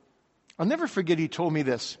old. I'll never forget he told me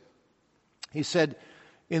this. He said,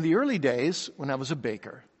 in the early days, when I was a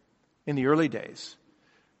baker, in the early days,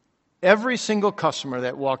 every single customer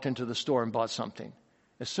that walked into the store and bought something,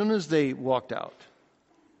 as soon as they walked out,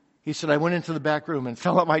 he said, I went into the back room and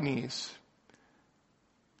fell on my knees.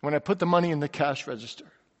 When I put the money in the cash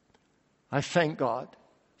register, I thanked God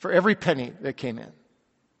for every penny that came in.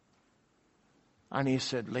 And he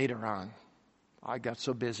said, later on, I got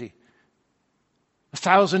so busy,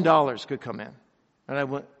 $1,000 could come in.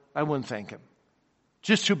 And I wouldn't thank him.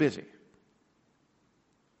 Just too busy.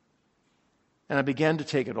 And I began to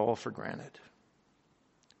take it all for granted.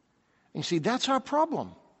 And you see, that's our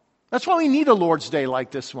problem. That's why we need a Lord's Day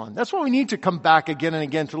like this one. That's why we need to come back again and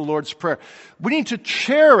again to the Lord's Prayer. We need to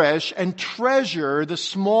cherish and treasure the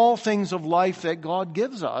small things of life that God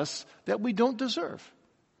gives us that we don't deserve.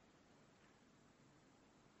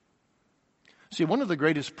 See, one of the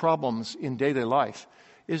greatest problems in daily life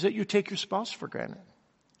is that you take your spouse for granted.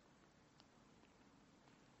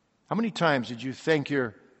 How many times did you thank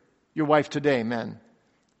your wife today, men,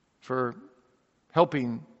 for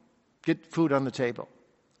helping get food on the table?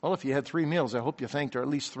 Well, if you had 3 meals, I hope you thanked her at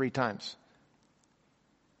least 3 times.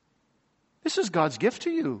 This is God's gift to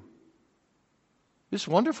you. This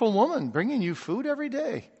wonderful woman bringing you food every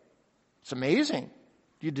day. It's amazing.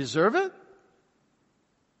 Do you deserve it?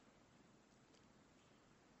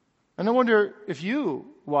 And I wonder if you,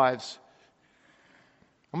 wives,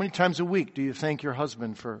 how many times a week do you thank your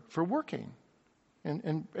husband for working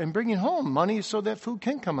and bringing home money so that food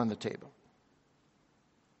can come on the table?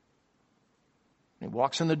 He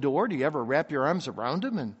walks in the door. Do you ever wrap your arms around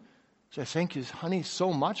him and say, thank you, honey,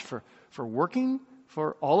 so much for working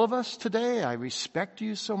for all of us today. I respect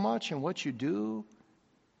you so much and what you do.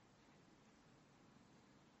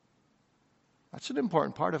 That's an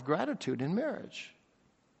important part of gratitude in marriage.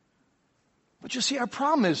 But you see, our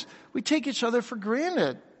problem is we take each other for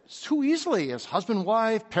granted too easily as husband,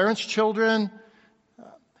 wife, parents, children,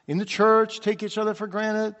 in the church, take each other for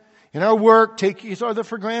granted. In our work, take each other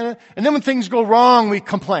for granted. And then when things go wrong, we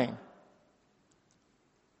complain.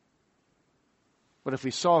 But if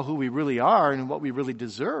we saw who we really are and what we really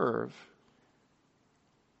deserve,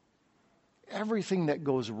 everything that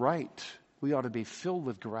goes right, we ought to be filled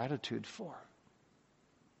with gratitude for.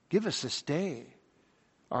 Give us this day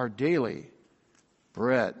our daily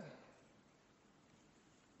bread.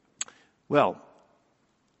 Well,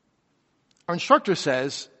 our instructor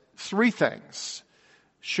says 3 things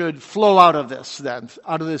should flow out of this then,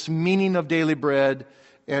 out of this meaning of daily bread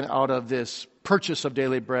and out of this purchase of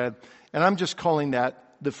daily bread. And I'm just calling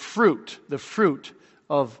that the fruit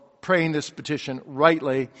of praying this petition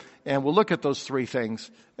rightly. And we'll look at those 3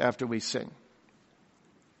 things after we sing.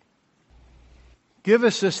 Give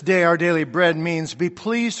us this day our daily bread means be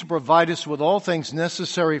pleased to provide us with all things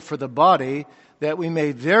necessary for the body, that we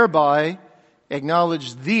may thereby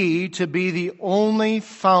acknowledge Thee to be the only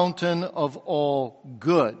fountain of all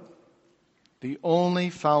good. The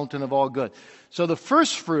only fountain of all good. So the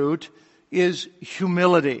first fruit is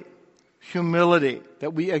humility. Humility,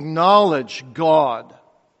 that we acknowledge God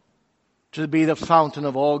to be the fountain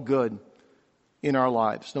of all good in our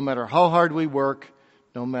lives. No matter how hard we work,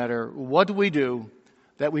 no matter what we do,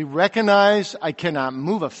 that we recognize I cannot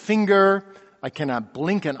move a finger, I cannot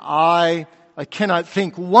blink an eye, I cannot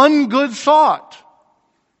think one good thought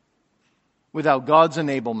without God's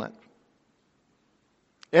enablement.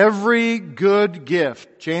 Every good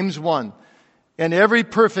gift, James 1, and every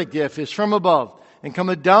perfect gift is from above and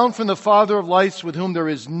cometh down from the Father of lights, with whom there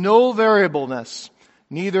is no variableness,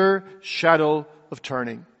 neither shadow of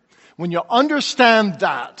turning. When you understand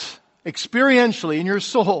that experientially in your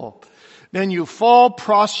soul, then you fall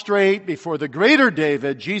prostrate before the greater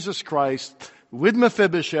David, Jesus Christ, with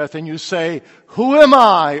Mephibosheth, and you say, "Who am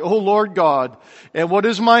I, O Lord God, and what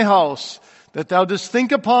is my house, that thou dost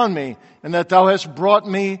think upon me, and that thou hast brought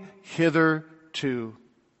me hitherto?"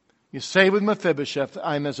 You say with Mephibosheth,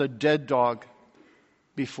 "I am as a dead dog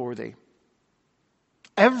before thee."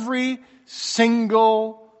 Every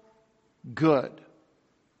single good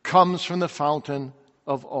comes from the fountain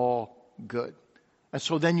of all good. And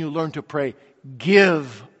so then you learn to pray,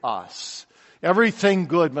 "Give us." Everything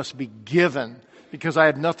good must be given, because I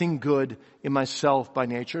have nothing good in myself by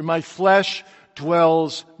nature. In my flesh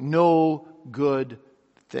dwells no good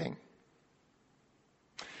thing.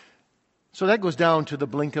 So that goes down to the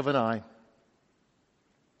blink of an eye.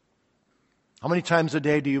 How many times a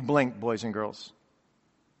day do you blink, boys and girls?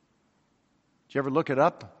 Did you ever look it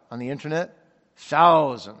up on the internet?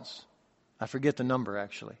 Thousands. I forget the number,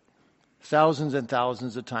 actually. Thousands and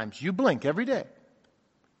thousands of times. You blink every day.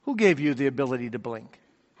 Who gave you the ability to blink?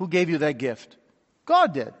 Who gave you that gift?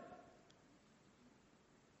 God did.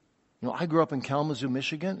 You know, I grew up in Kalamazoo,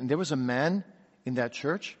 Michigan, and there was a man in that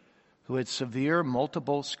church who had severe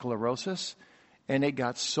multiple sclerosis, and it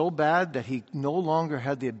got so bad that he no longer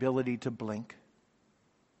had the ability to blink.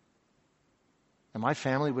 And my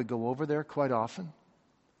family would go over there quite often.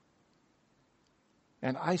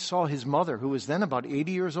 And I saw his mother, who was then about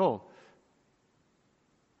 80 years old.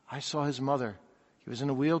 I saw his mother. He was in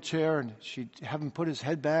a wheelchair, and she'd have him put his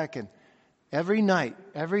head back, and every night,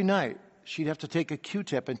 she'd have to take a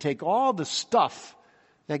Q-tip and take all the stuff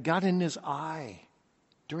that got in his eye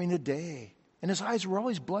during the day. And his eyes were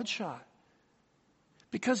always bloodshot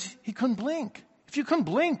because he couldn't blink. If you couldn't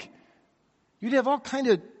blink, you'd have all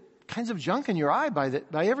kinds of junk in your eye by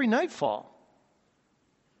every nightfall.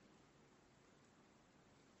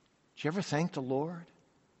 Did you ever thank the Lord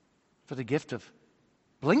for the gift of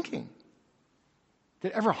blinking?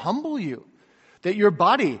 Did it ever humble you that your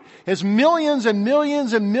body has millions and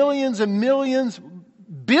millions and millions and millions,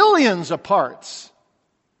 billions of parts?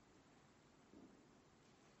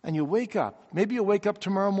 And you wake up, maybe you'll wake up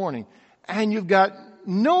tomorrow morning, and you've got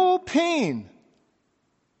no pain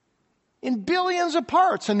in billions of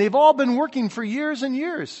parts, and they've all been working for years and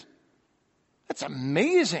years. That's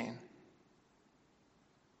amazing.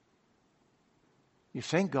 You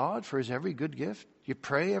thank God for His every good gift. You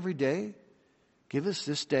pray every day. Give us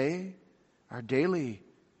this day our daily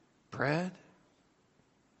bread.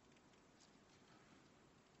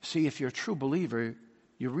 See, if you're a true believer,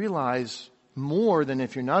 you realize more than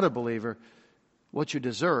if you're not a believer what you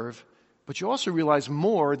deserve, but you also realize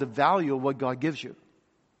more the value of what God gives you.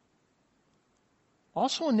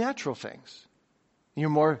 Also in natural things. You're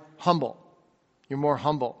more humble. You're more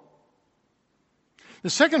humble. The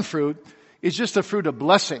second fruit is just the fruit of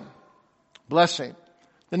blessing. Blessing.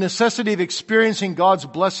 The necessity of experiencing God's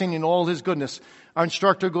blessing in all His goodness. Our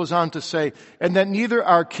instructor goes on to say, "And that neither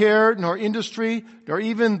our care nor industry nor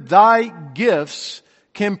even thy gifts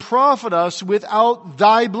can profit us without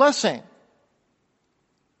thy blessing."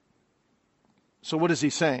 So what is he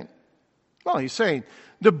saying? Well, he's saying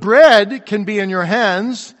the bread can be in your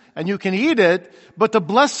hands and you can eat it, but the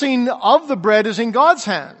blessing of the bread is in God's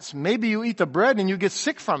hands. Maybe you eat the bread and you get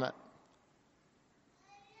sick from it.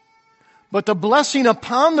 But the blessing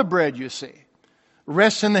upon the bread, you see,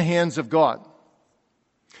 rests in the hands of God.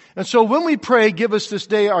 And so when we pray, "Give us this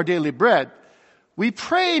day our daily bread," we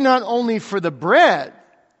pray not only for the bread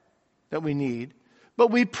that we need, but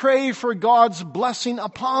we pray for God's blessing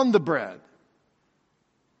upon the bread.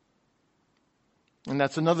 And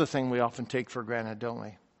that's another thing we often take for granted, don't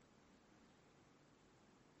we?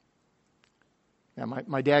 Yeah,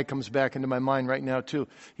 my dad comes back into my mind right now too.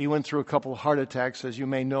 He went through a couple of heart attacks, as you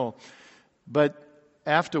may know. But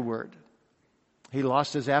afterward, he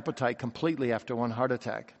lost his appetite completely after one heart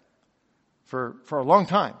attack for a long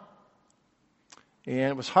time. And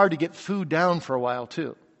it was hard to get food down for a while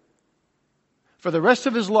too. For the rest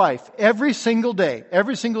of his life, every single day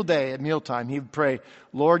at mealtime, he would pray,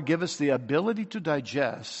 "Lord, give us the ability to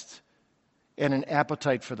digest and an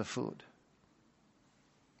appetite for the food."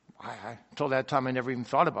 Until that time, I never even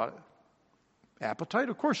thought about it. Appetite?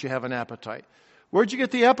 Of course you have an appetite. Where'd you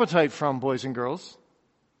get the appetite from, boys and girls?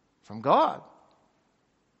 From God.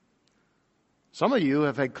 Some of you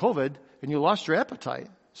have had COVID and you lost your appetite.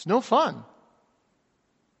 It's no fun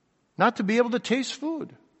not to be able to taste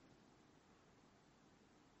food.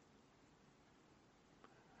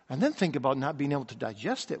 And then think about not being able to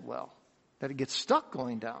digest it well, that it gets stuck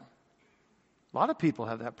going down. A lot of people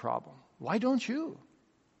have that problem. Why don't you?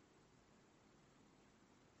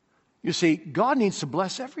 You see, God needs to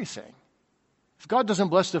bless everything. If God doesn't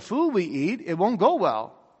bless the food we eat, it won't go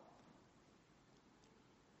well.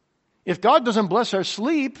 If God doesn't bless our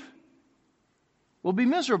sleep, we'll be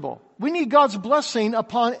miserable. We need God's blessing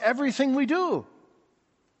upon everything we do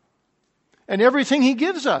and everything He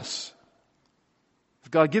gives us.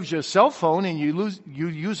 If God gives you a cell phone and you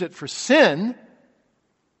use it for sin,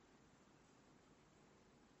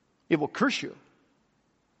 it will curse you.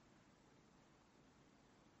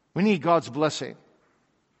 We need God's blessing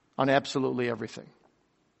on absolutely everything.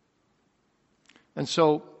 And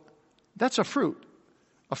so that's a fruit.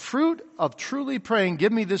 A fruit of truly praying,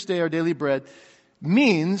 give me this day our daily bread,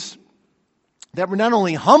 means that we're not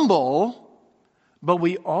only humble, but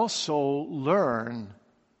we also learn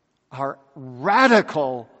our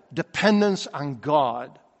radical dependence on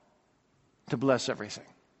God to bless everything.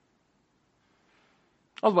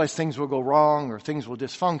 Otherwise, things will go wrong or things will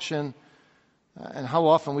dysfunction. And how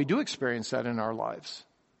often we do experience that in our lives.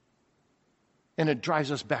 And it drives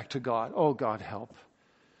us back to God. Oh, God, help.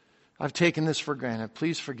 I've taken this for granted.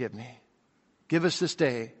 Please forgive me. Give us this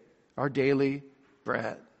day our daily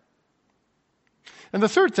bread. And the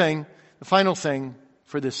third thing, the final thing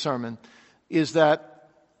for this sermon, is that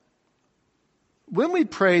when we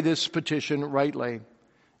pray this petition rightly,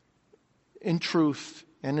 in truth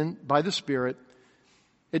and by the Spirit,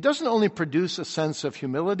 it doesn't only produce a sense of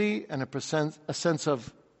humility and a sense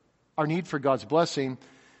of our need for God's blessing,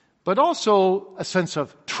 but also a sense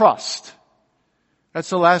of trust. That's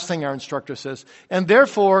the last thing our instructor says. And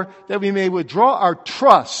therefore, that we may withdraw our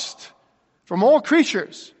trust from all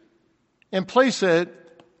creatures and place it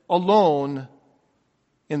alone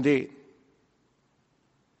in Thee.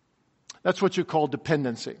 That's what you call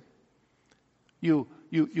dependency. You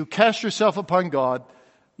cast yourself upon God.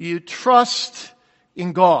 You trust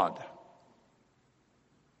in God.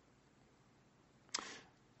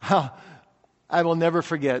 I will never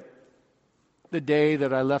forget the day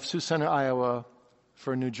that I left Sioux Center, Iowa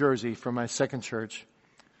for New Jersey for my second church.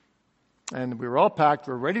 And we were all packed.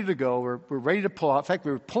 We were ready to go. We're ready to pull out. In fact,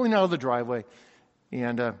 we were pulling out of the driveway.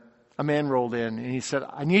 And a man rolled in and he said,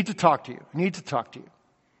 I need to talk to you. I need to talk to you.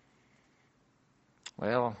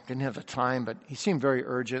 Well, didn't have the time, but he seemed very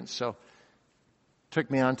urgent, so took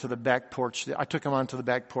me onto the back porch. I took him onto the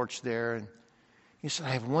back porch there, and he said,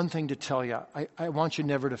 I have one thing to tell you. I want you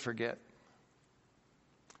never to forget.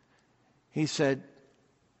 He said,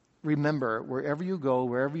 remember, wherever you go,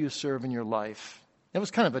 wherever you serve in your life. It was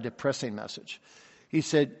kind of a depressing message. He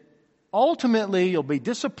said, ultimately, you'll be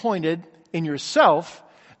disappointed in yourself,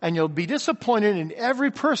 and you'll be disappointed in every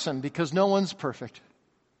person because no one's perfect.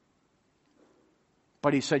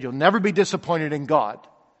 But he said, you'll never be disappointed in God.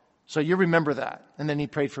 So you remember that. And then he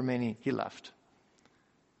prayed for me and he left.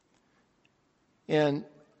 And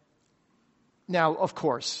now, of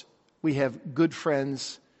course, we have good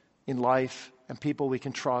friends in life and people we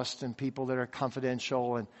can trust and people that are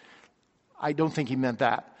confidential. And I don't think he meant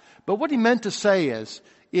that. But what he meant to say is,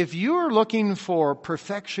 if you're looking for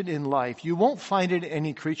perfection in life, you won't find it in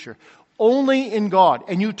any creature. Only in God.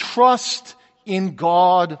 And you trust in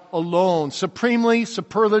God alone, supremely,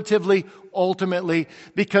 superlatively, ultimately,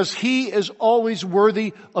 because He is always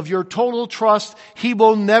worthy of your total trust. He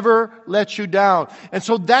will never let you down. And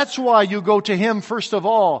so that's why you go to Him first of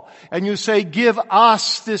all, and you say, give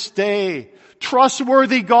us this day,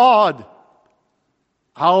 trustworthy God,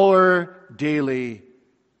 our daily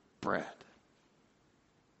bread.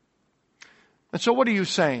 And so what are you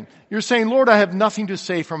saying? You're saying, Lord, I have nothing to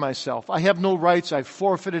say for myself. I have no rights. I've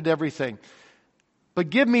forfeited everything. But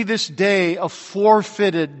give me this day of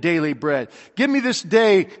forfeited daily bread. Give me this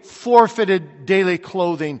day forfeited daily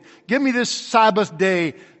clothing. Give me this Sabbath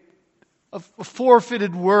day a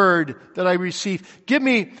forfeited word that I receive. Give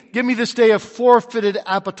me this day of forfeited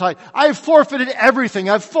appetite. I have forfeited everything.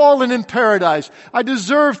 I've fallen in paradise. I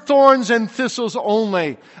deserve thorns and thistles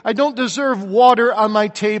only. I don't deserve water on my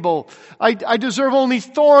table. I deserve only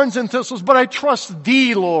thorns and thistles, but I trust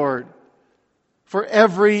Thee, Lord, for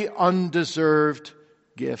every undeserved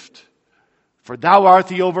gift. For Thou art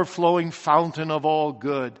the overflowing fountain of all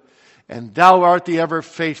good, and Thou art the ever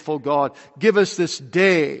faithful God. Give us this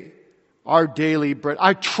day our daily bread.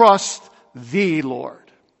 I trust Thee,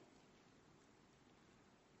 Lord.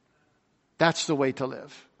 That's the way to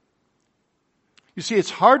live. You see,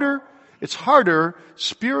 it's harder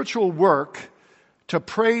spiritual work to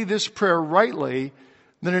pray this prayer rightly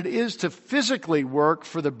than it is to physically work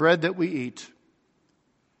for the bread that we eat.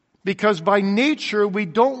 Because by nature, we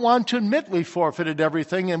don't want to admit we forfeited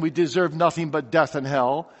everything and we deserve nothing but death and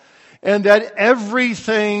hell. And that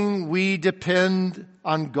everything we depend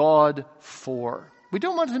on God for. We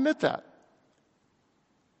don't want to admit that.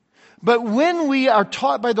 But when we are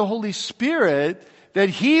taught by the Holy Spirit that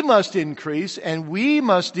He must increase and we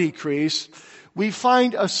must decrease, we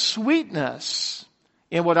find a sweetness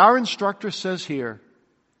And what our instructor says here,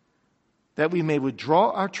 that we may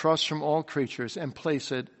withdraw our trust from all creatures and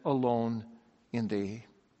place it alone in Thee.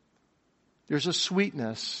 There's a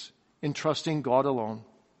sweetness in trusting God alone.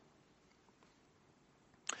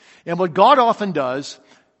 And what God often does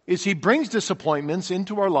is He brings disappointments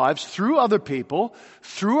into our lives through other people,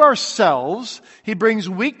 through ourselves. He brings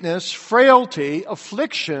weakness, frailty,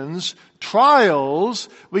 afflictions, trials.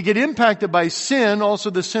 We get impacted by sin, also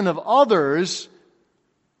the sin of others,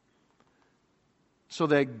 so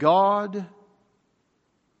that God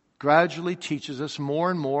gradually teaches us more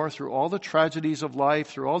and more through all the tragedies of life,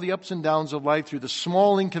 through all the ups and downs of life, through the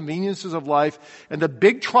small inconveniences of life, and the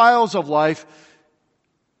big trials of life.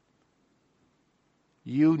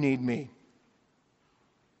 You need me.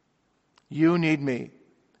 You need me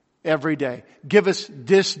every day. Give us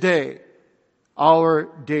this day our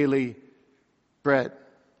daily bread.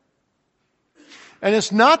 And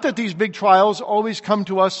it's not that these big trials always come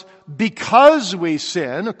to us because we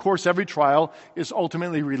sin. Of course, every trial is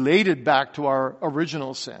ultimately related back to our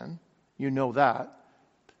original sin. You know that.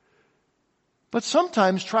 But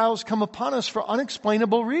sometimes trials come upon us for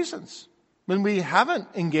unexplainable reasons when we haven't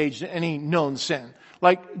engaged in any known sin.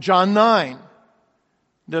 Like John 9,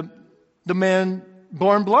 the man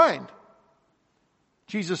born blind.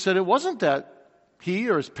 Jesus said it wasn't that he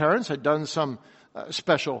or his parents had done some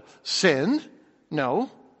special sin.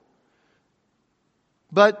 No.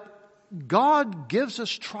 But God gives us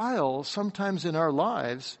trials sometimes in our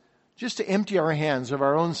lives just to empty our hands of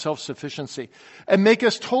our own self-sufficiency and make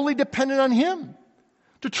us totally dependent on Him,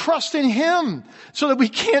 to trust in Him so that we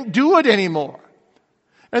can't do it anymore.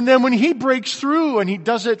 And then when He breaks through and He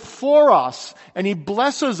does it for us and He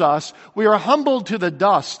blesses us, we are humbled to the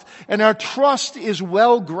dust and our trust is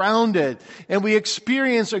well grounded and we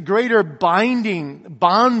experience a greater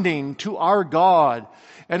bonding to our God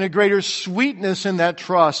and a greater sweetness in that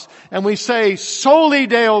trust. And we say, Soli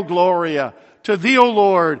Deo Gloria, to Thee, O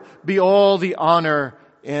Lord, be all the honor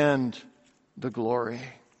and the glory.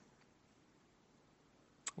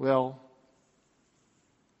 Well,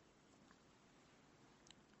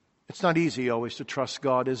 it's not easy always to trust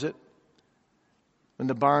God, is it? When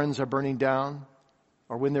the barns are burning down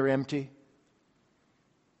or when they're empty.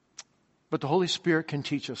 But the Holy Spirit can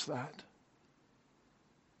teach us that.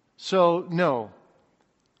 So, no,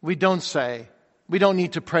 we don't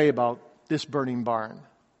need to pray about this burning barn.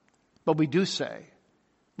 But we do say,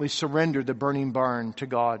 we surrender the burning barn to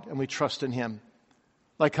God and we trust in Him.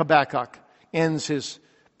 Like Habakkuk ends his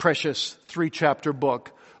precious 3-chapter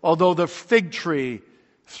book. Although the fig tree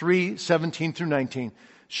 3:17 through 19,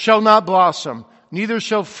 shall not blossom, neither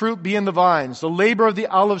shall fruit be in the vines. The labor of the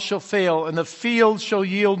olive shall fail, and the field shall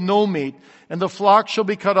yield no meat, and the flock shall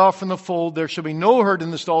be cut off from the fold. There shall be no herd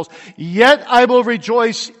in the stalls. Yet I will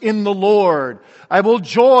rejoice in the Lord. I will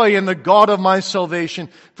joy in the God of my salvation.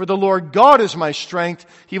 For the Lord God is my strength.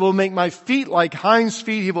 He will make my feet like hinds'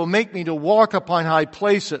 feet. He will make me to walk upon high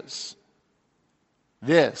places.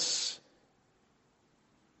 This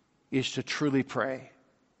is to truly pray.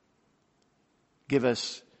 Give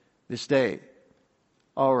us this day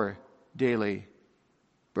our daily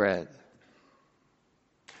bread.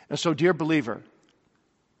 And so, dear believer,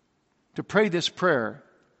 to pray this prayer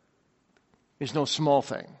is no small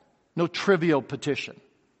thing, no trivial petition.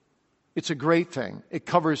 It's a great thing. It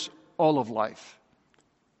covers all of life.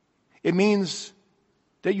 It means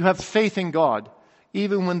that you have faith in God,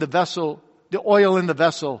 even when the oil in the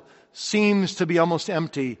vessel seems to be almost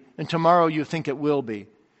empty, and tomorrow you think it will be.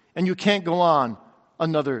 And you can't go on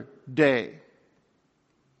another day.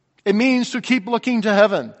 It means to keep looking to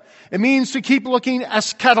heaven. It means to keep looking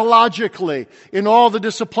eschatologically in all the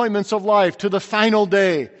disappointments of life to the final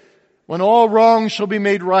day when all wrongs shall be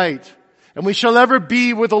made right and we shall ever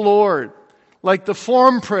be with the Lord. Like the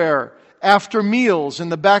form prayer after meals in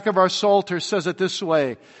the back of our Psalter says it this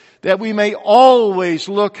way, that we may always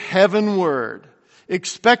look heavenward,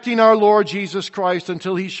 expecting our Lord Jesus Christ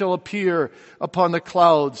until He shall appear upon the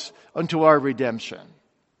clouds unto our redemption.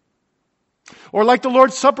 Or like the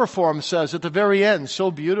Lord's Supper form says at the very end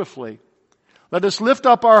so beautifully, let us lift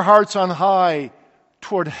up our hearts on high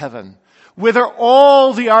toward heaven, whither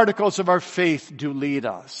all the articles of our faith do lead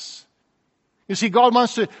us. You see, God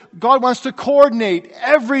wants to coordinate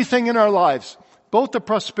everything in our lives, both the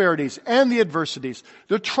prosperities and the adversities,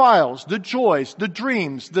 the trials, the joys, the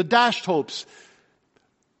dreams, the dashed hopes.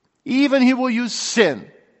 Even He will use sin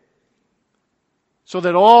so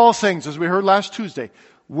that all things, as we heard last Tuesday,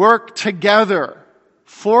 work together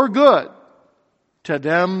for good to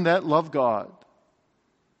them that love God,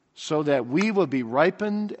 so that we will be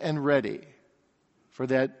ripened and ready for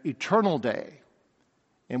that eternal day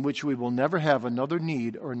in which we will never have another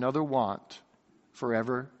need or another want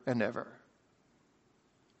forever and ever.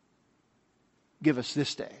 Give us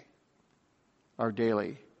this day our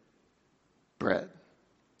daily bread.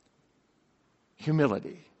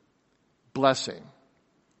 Humility, blessing,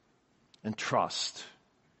 and trust.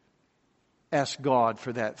 Ask God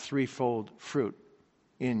for that threefold fruit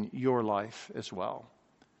in your life as well.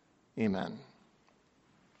 Amen.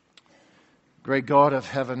 Great God of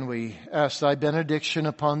heaven, we ask thy benediction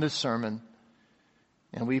upon this sermon,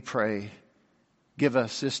 and we pray, give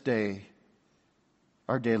us this day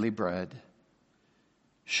our daily bread.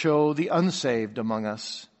 Show the unsaved among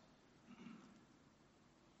us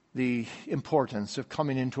the importance of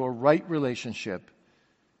coming into a right relationship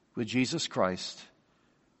with Jesus Christ,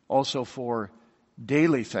 also for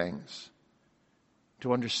daily things,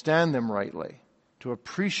 to understand them rightly, to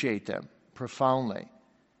appreciate them profoundly,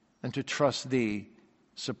 and to trust thee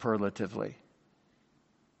superlatively.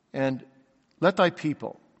 And let thy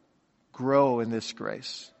people grow in this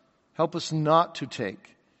grace. Help us not to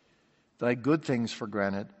take thy good things for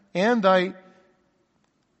granted and thy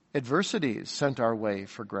adversities sent our way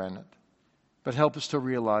for granted, but help us to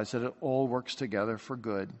realize that it all works together for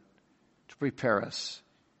good, to prepare us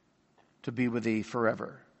to be with thee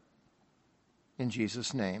forever. In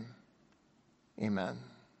Jesus' name, amen.